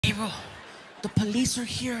Gabriel, the police are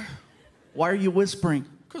here. Why are you whispering?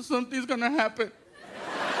 Because something's gonna happen.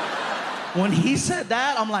 When he said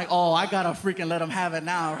that, I'm like, oh, I gotta freaking let him have it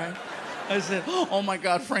now, right? I said, oh my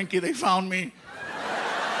God, Frankie, they found me.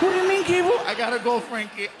 What do you mean, Gabriel? I gotta go,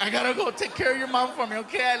 Frankie. I gotta go take care of your mom for me,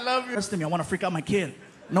 okay? I love you. Listen to me, I wanna freak out my kid.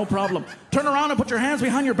 No problem. Turn around and put your hands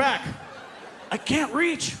behind your back. I can't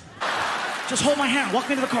reach. Just hold my hand, walk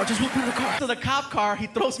me to the car, just walk me to the car. To the cop car, he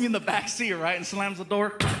throws me in the back seat, right, and slams the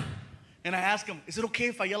door. And I ask him, is it okay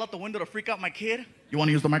if I yell out the window to freak out my kid? You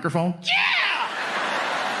wanna use the microphone? Yeah!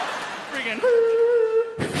 Freaking.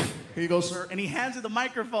 Here you go, sir. And he hands me the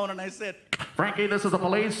microphone, and I said, Frankie, this is the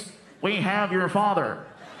police. We have your father.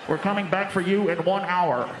 We're coming back for you in 1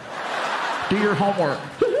 hour. Do your homework.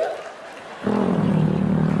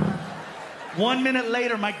 1 minute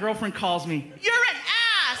later, my girlfriend calls me. You're an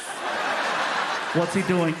ass! What's he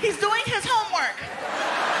doing? He's doing his homework.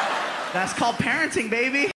 That's called parenting, baby.